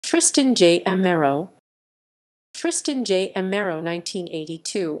Triston Jay Amero. Triston Jay Amero,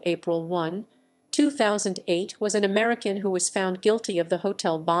 1982, April 1, 2008, was an American who was found guilty of the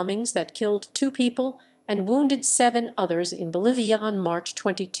hotel bombings that killed 2 people and wounded 7 others in Bolivia on March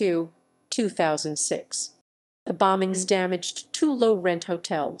 22, 2006. The bombings damaged 2 low-rent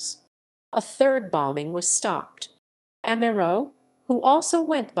hotels. A third bombing was stopped. Amero, who also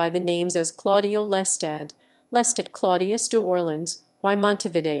went by the names as Claudio Lestad, Lestat Claudius de Orleans, Y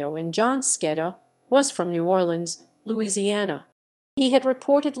Montevideo, and John Scheda, was from New Orleans, Louisiana. He had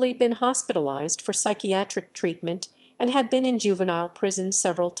reportedly been hospitalized for psychiatric treatment and had been in juvenile prison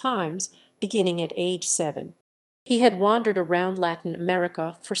several times, beginning at age 7. He had wandered around Latin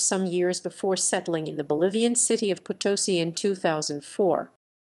America for some years before settling in the Bolivian city of Potosí in 2004.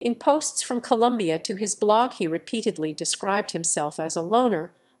 In posts from Colombia to his blog, he repeatedly described himself as a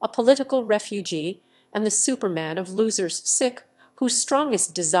loner, a political refugee, and the Superman of losers, whose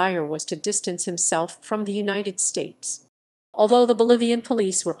strongest desire was to distance himself from the United States. Although the Bolivian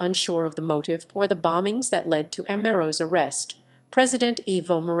police were unsure of the motive for the bombings that led to Amero's arrest, President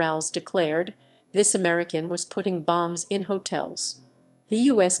Evo Morales declared, "This American was putting bombs in hotels. The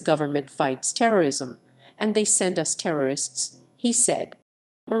U.S. government fights terrorism, and they send us terrorists," he said.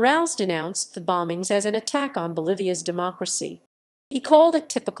 Morales denounced the bombings as an attack on Bolivia's democracy. He called it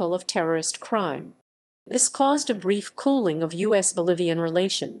typical of terrorist crime. This caused a brief cooling of U.S.-Bolivian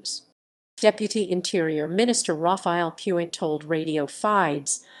relations. Deputy Interior Minister Rafael Puente told Radio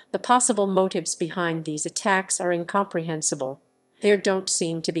Fides, "The possible motives behind these attacks are incomprehensible. There don't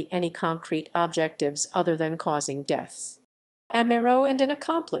seem to be any concrete objectives other than causing deaths." Amero and an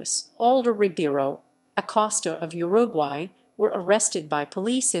accomplice, Alder Ribeiro Acosta of Uruguay, were arrested by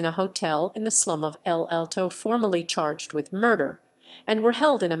police in a hotel in the slum of El Alto, formally charged with murder, and were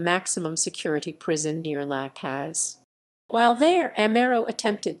held in a maximum security prison near La Paz. While there, Amero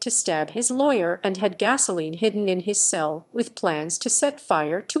attempted to stab his lawyer and had gasoline hidden in his cell, with plans to set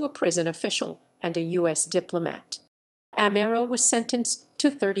fire to a prison official and a U.S. diplomat. Amero was sentenced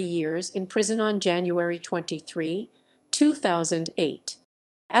to 30 years in prison on January 23, 2008.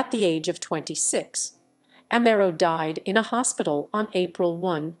 At the age of 26, Amero died in a hospital on April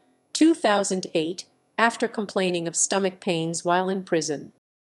 1, 2008, after complaining of stomach pains while in prison.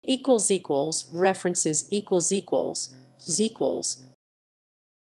 References